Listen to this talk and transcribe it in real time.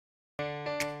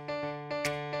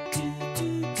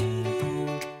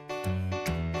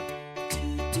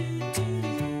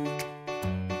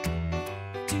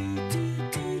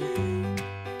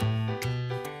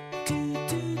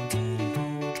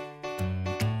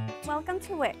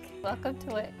to WIC. Welcome to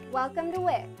WIC. Welcome to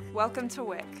WIC. Welcome to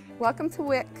WIC. Welcome to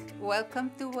WIC. Welcome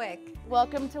to WIC.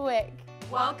 Welcome to WIC.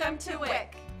 Welcome to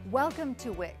WIC. Welcome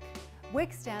to WIC.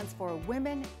 WIC stands for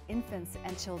Women, Infants,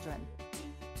 and Children.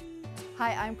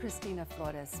 Hi, I'm Christina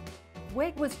Flores.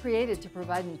 WIC was created to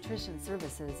provide nutrition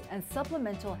services and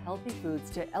supplemental healthy foods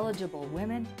to eligible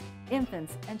women,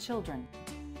 infants, and children.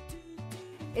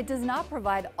 It does not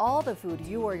provide all the food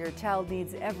you or your child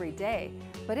needs every day,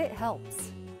 but it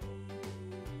helps.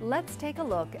 Let's take a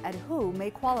look at who may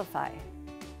qualify.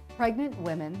 Pregnant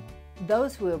women,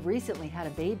 those who have recently had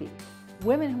a baby,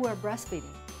 women who are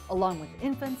breastfeeding, along with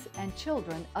infants and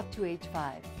children up to age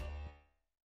 5.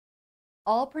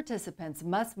 All participants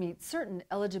must meet certain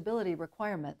eligibility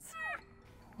requirements.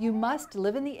 You must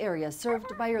live in the area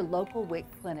served by your local WIC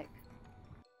clinic.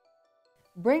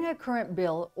 Bring a current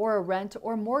bill or a rent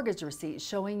or mortgage receipt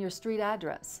showing your street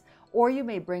address, or you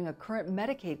may bring a current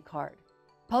Medicaid card.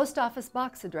 Post office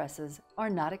box addresses are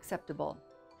not acceptable.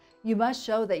 You must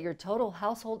show that your total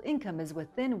household income is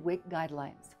within WIC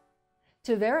guidelines.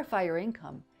 To verify your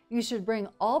income, you should bring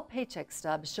all paycheck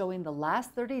stubs showing the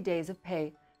last 30 days of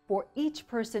pay for each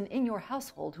person in your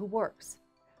household who works,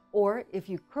 or if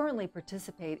you currently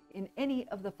participate in any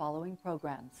of the following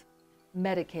programs: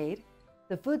 Medicaid,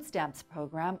 the Food Stamps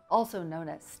Program, also known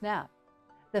as SNAP,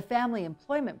 the Family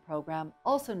Employment Program,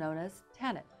 also known as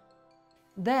TANF.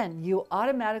 Then you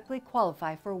automatically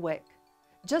qualify for WIC.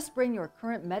 Just bring your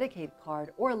current Medicaid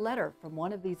card or a letter from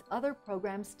one of these other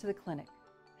programs to the clinic.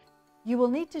 You will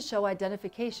need to show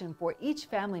identification for each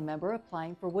family member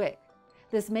applying for WIC.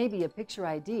 This may be a picture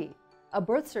ID, a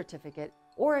birth certificate,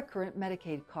 or a current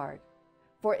Medicaid card.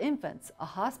 For infants, a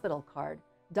hospital card,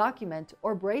 document,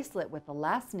 or bracelet with the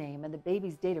last name and the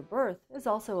baby's date of birth is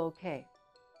also okay.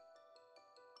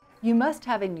 You must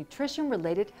have a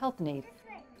nutrition-related health need,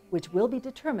 which will be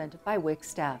determined by WIC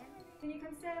staff. Can you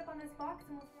come stand up on this box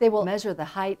and They will measure the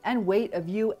height and weight of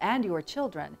you and your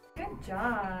children. Good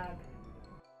job.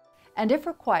 And if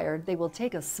required, they will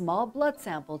take a small blood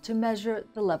sample to measure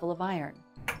the level of iron.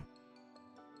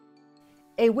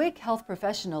 A WIC health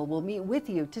professional will meet with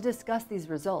you to discuss these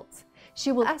results.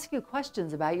 She will ask you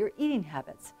questions about your eating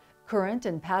habits, current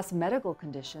and past medical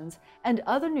conditions, and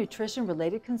other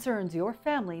nutrition-related concerns your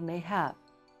family may have.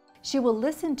 She will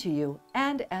listen to you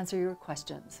and answer your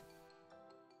questions.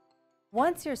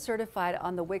 Once you're certified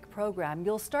on the WIC program,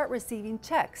 you'll start receiving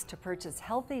checks to purchase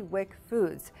healthy WIC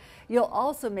foods. You'll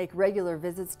also make regular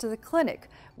visits to the clinic,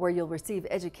 where you'll receive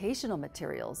educational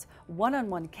materials,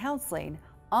 one-on-one counseling,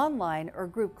 online or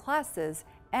group classes,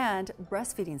 and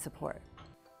breastfeeding support.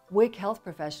 WIC health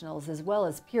professionals, as well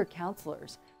as peer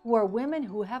counselors, who are women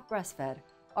who have breastfed,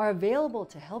 are available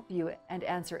to help you and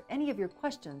answer any of your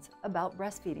questions about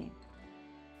breastfeeding.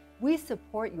 We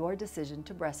support your decision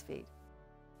to breastfeed.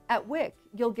 At WIC,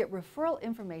 you'll get referral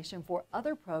information for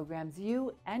other programs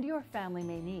you and your family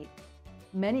may need.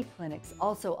 Many clinics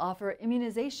also offer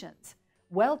immunizations,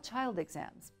 well child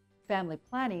exams, family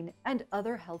planning, and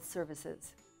other health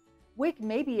services. WIC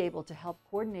may be able to help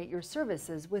coordinate your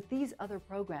services with these other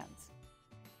programs.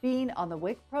 Being on the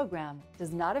WIC program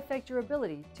does not affect your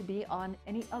ability to be on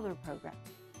any other program.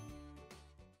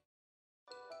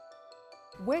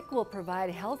 WIC will provide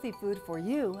healthy food for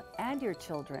you and your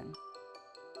children.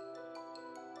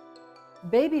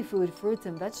 Baby food, fruits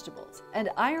and vegetables, and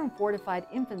iron-fortified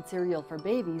infant cereal for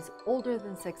babies older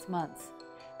than 6 months,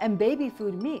 and baby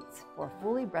food meats for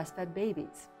fully breastfed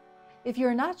babies. If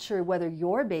you're not sure whether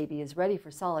your baby is ready for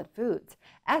solid foods,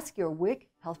 ask your WIC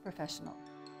health professional.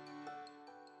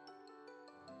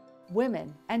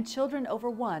 Women and children over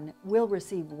 1 will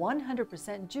receive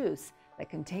 100% juice that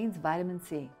contains vitamin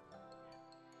C.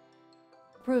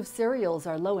 Approved cereals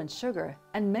are low in sugar,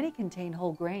 and many contain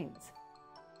whole grains.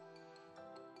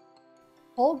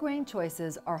 Whole grain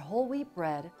choices are whole wheat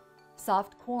bread,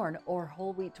 soft corn or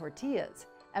whole wheat tortillas,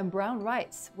 and brown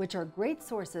rice, which are great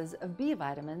sources of B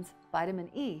vitamins, vitamin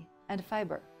E, and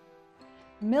fiber.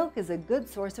 Milk is a good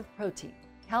source of protein,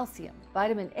 calcium,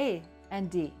 vitamin A, and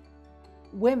D.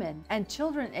 Women and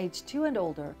children aged 2 and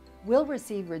older will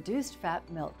receive reduced fat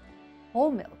milk.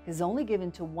 Whole milk is only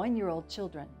given to 1-year-old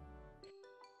children.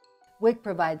 WIC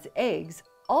provides eggs,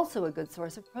 also a good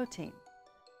source of protein.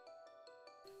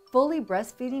 Fully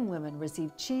breastfeeding women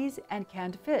receive cheese and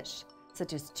canned fish,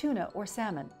 such as tuna or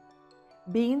salmon.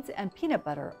 Beans and peanut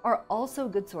butter are also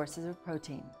good sources of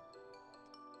protein.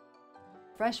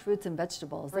 Fresh fruits and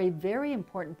vegetables are a very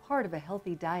important part of a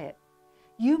healthy diet.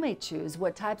 You may choose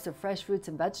what types of fresh fruits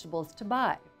and vegetables to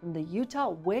buy from the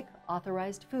Utah WIC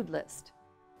authorized food list.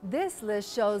 This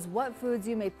list shows what foods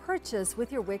you may purchase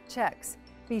with your WIC checks.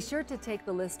 Be sure to take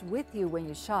the list with you when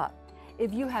you shop.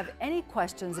 If you have any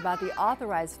questions about the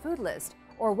authorized food list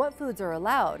or what foods are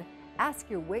allowed,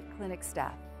 ask your WIC clinic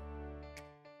staff.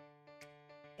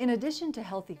 In addition to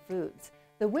healthy foods,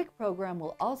 the WIC program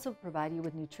will also provide you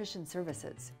with nutrition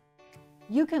services.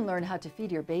 You can learn how to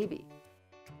feed your baby,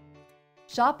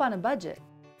 shop on a budget,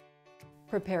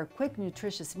 prepare quick,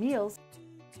 nutritious meals,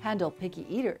 handle picky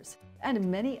eaters,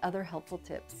 and many other helpful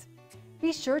tips.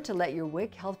 Be sure to let your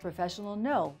WIC health professional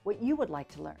know what you would like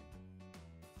to learn.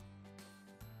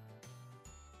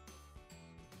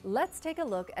 Let's take a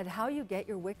look at how you get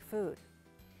your WIC food.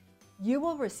 You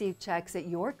will receive checks at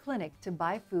your clinic to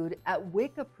buy food at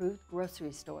WIC-approved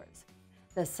grocery stores.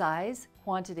 The size,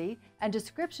 quantity, and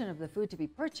description of the food to be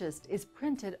purchased is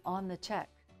printed on the check.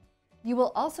 You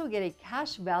will also get a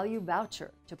cash value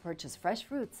voucher to purchase fresh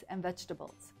fruits and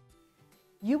vegetables.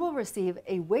 You will receive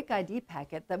a WIC ID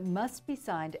packet that must be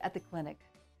signed at the clinic.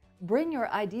 Bring your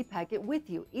ID packet with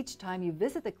you each time you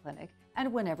visit the clinic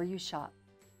and whenever you shop.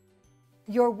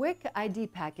 Your WIC ID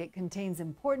packet contains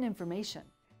important information,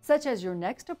 such as your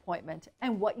next appointment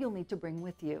and what you'll need to bring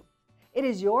with you. It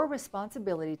is your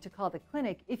responsibility to call the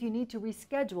clinic if you need to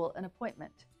reschedule an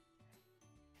appointment.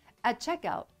 At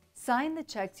checkout, sign the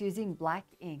checks using black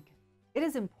ink. It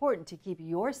is important to keep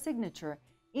your signature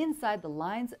inside the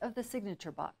lines of the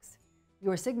signature box.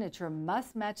 Your signature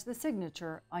must match the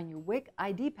signature on your WIC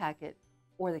ID packet,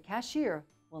 or the cashier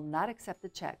will not accept the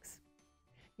checks.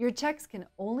 Your checks can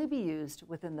only be used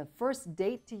within the first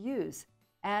date to use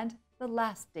and the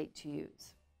last date to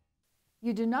use.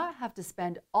 You do not have to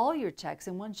spend all your checks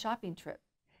in one shopping trip.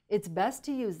 It's best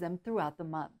to use them throughout the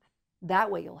month.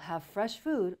 That way you'll have fresh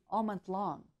food all month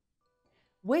long.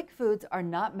 WIC foods are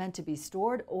not meant to be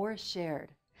stored or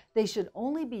shared. They should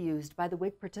only be used by the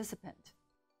WIC participant.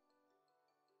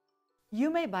 You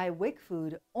may buy WIC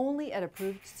food only at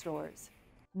approved stores.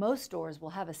 Most stores will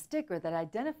have a sticker that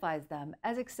identifies them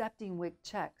as accepting WIC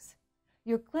checks.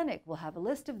 Your clinic will have a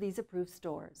list of these approved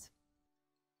stores.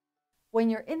 When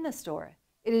you're in the store,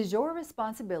 it is your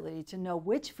responsibility to know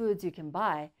which foods you can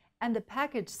buy and the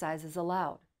package sizes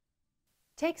allowed.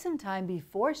 Take some time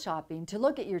before shopping to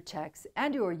look at your checks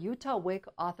and your Utah WIC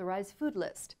authorized food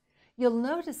list. You'll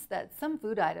notice that some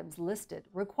food items listed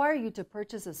require you to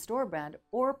purchase a store brand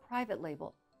or private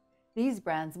label. These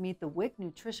brands meet the WIC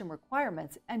nutrition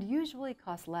requirements and usually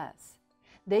cost less.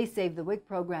 They save the WIC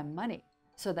program money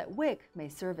so that WIC may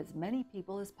serve as many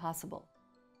people as possible.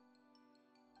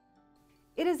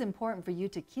 It is important for you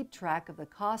to keep track of the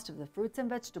cost of the fruits and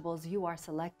vegetables you are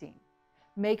selecting.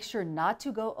 Make sure not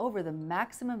to go over the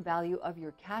maximum value of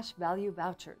your cash value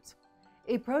vouchers.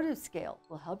 A produce scale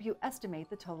will help you estimate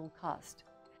the total cost.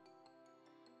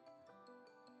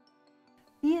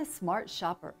 Be a smart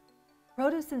shopper.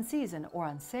 Produce in season or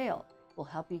on sale will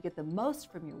help you get the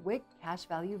most from your WIC cash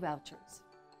value vouchers.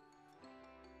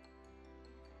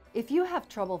 If you have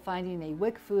trouble finding a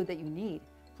WIC food that you need,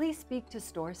 please speak to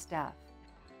store staff.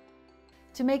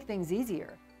 To make things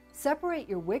easier, separate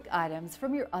your WIC items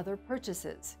from your other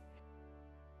purchases.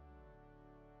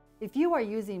 If you are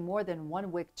using more than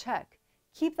one WIC check,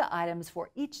 keep the items for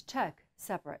each check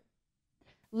separate.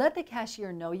 Let the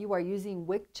cashier know you are using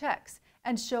WIC checks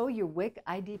and show your WIC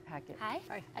ID packet. Hi.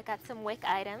 I got some WIC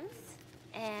items,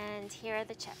 and here are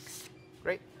the checks.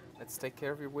 Great. Let's take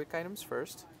care of your WIC items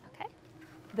first. Okay.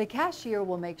 The cashier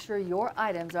will make sure your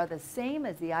items are the same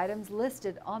as the items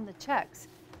listed on the checks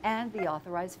and the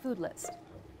authorized food list.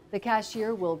 The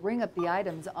cashier will bring up the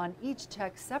items on each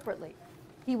check separately.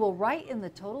 He will write in the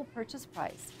total purchase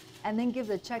price and then give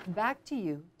the check back to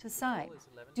you to sign.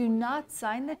 Do not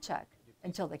sign the check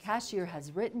until the cashier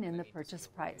has written in the purchase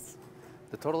price.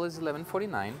 The total is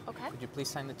 $11.49. Okay. Could you please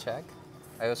sign the check?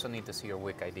 I also need to see your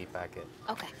WIC ID packet.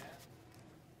 Okay.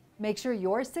 Make sure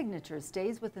your signature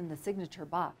stays within the signature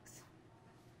box.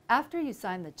 After you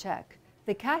sign the check,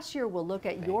 the cashier will look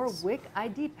at your WIC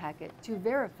ID packet to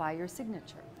verify your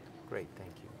signature. Great,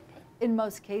 thank you. In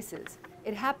most cases,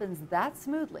 it happens that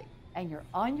smoothly and you're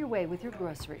on your way with your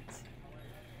groceries.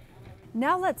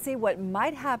 Now let's see what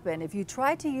might happen if you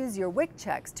try to use your WIC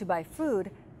checks to buy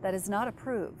food that is not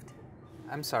approved.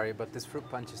 I'm sorry, but this fruit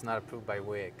punch is not approved by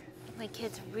WIC. My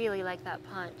kids really like that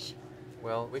punch.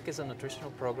 Well, WIC is a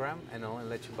nutritional program and only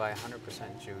lets you buy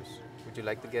 100% juice. Would you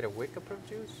like to get a WIC-approved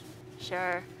juice?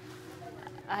 Sure.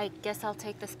 I guess I'll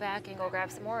take this back and go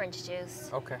grab some orange juice.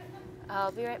 Okay.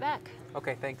 I'll be right back.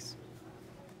 Okay, thanks.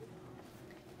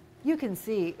 You can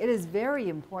see it is very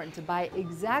important to buy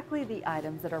exactly the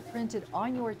items that are printed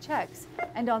on your checks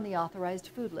and on the authorized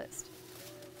food list.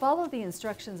 Follow the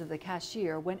instructions of the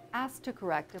cashier when asked to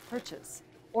correct a purchase,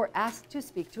 or ask to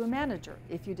speak to a manager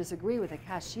if you disagree with a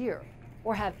cashier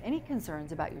or have any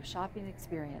concerns about your shopping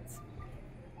experience.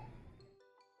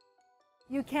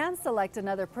 You can select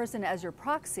another person as your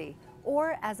proxy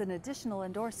or as an additional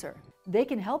endorser. They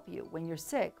can help you when you're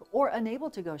sick or unable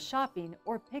to go shopping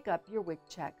or pick up your WIC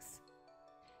checks.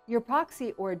 Your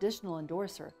proxy or additional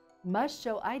endorser must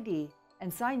show ID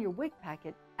and sign your WIC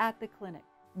packet at the clinic.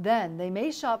 Then they may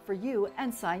shop for you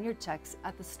and sign your checks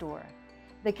at the store.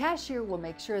 The cashier will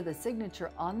make sure the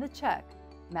signature on the check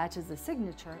matches the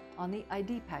signature on the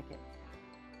ID packet.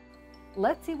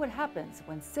 Let's see what happens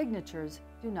when signatures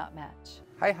do not match.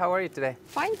 Hi, how are you today?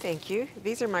 Fine, thank you.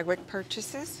 These are my WIC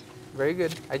purchases. Very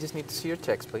good. I just need to see your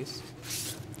checks, please.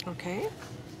 Okay.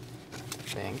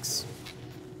 Thanks.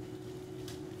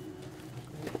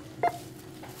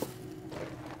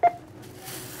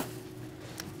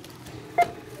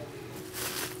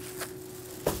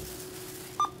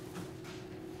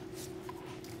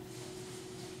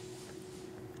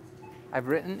 I've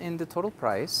written in the total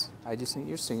price. I just need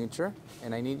your signature,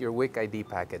 and I need your WIC ID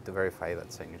packet to verify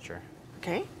that signature.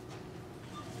 Okay.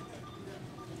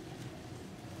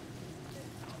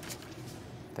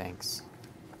 Thanks.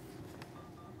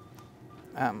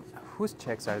 Whose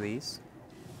checks are these?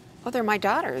 Well, they're my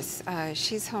daughter's.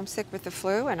 She's homesick with the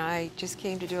flu, and I just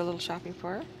came to do a little shopping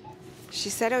for her. She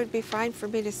said it would be fine for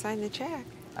me to sign the check.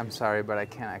 I'm sorry, but I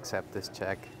can't accept this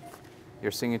check.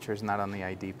 Your signature is not on the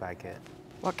ID packet.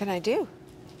 What can I do?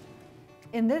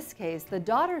 In this case, the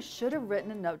daughter should have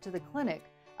written a note to the clinic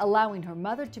allowing her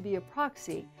mother to be a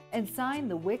proxy and sign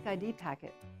the WIC ID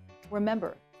packet.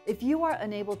 Remember, if you are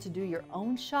unable to do your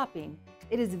own shopping,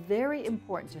 it is very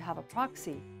important to have a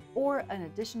proxy or an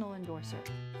additional endorser.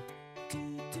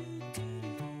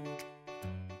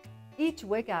 Each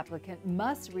WIC applicant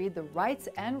must read the rights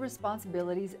and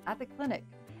responsibilities at the clinic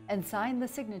and sign the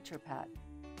signature pad.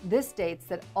 This states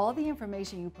that all the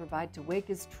information you provide to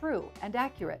WIC is true and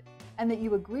accurate, and that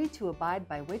you agree to abide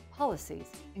by WIC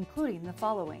policies, including the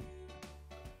following.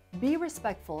 Be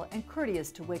respectful and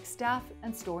courteous to WIC staff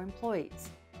and store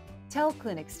employees. Tell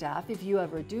clinic staff if you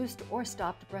have reduced or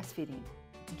stopped breastfeeding.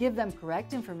 Give them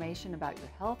correct information about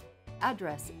your health,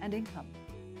 address, and income.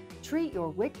 Treat your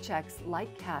WIC checks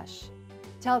like cash.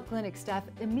 Tell clinic staff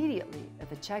immediately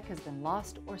if a check has been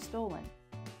lost or stolen.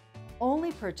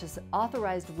 Only purchase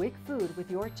authorized WIC food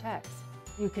with your checks.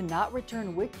 You cannot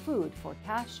return WIC food for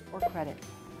cash or credit.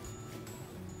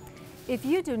 If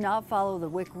you do not follow the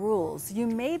WIC rules, you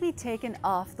may be taken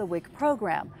off the WIC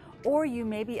program, or you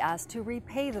may be asked to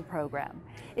repay the program.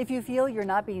 If you feel you're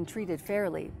not being treated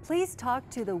fairly, please talk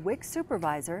to the WIC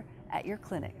supervisor at your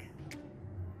clinic.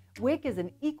 WIC is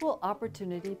an equal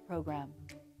opportunity program.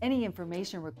 Any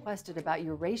information requested about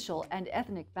your racial and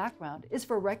ethnic background is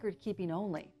for record keeping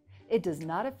only. It does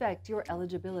not affect your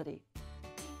eligibility.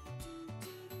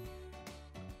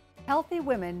 Healthy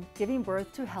women giving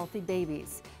birth to healthy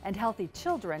babies, and healthy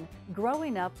children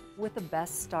growing up with the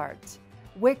best start.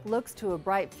 WIC looks to a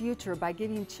bright future by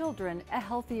giving children a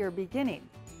healthier beginning.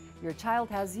 Your child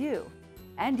has you,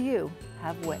 and you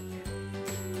have WIC.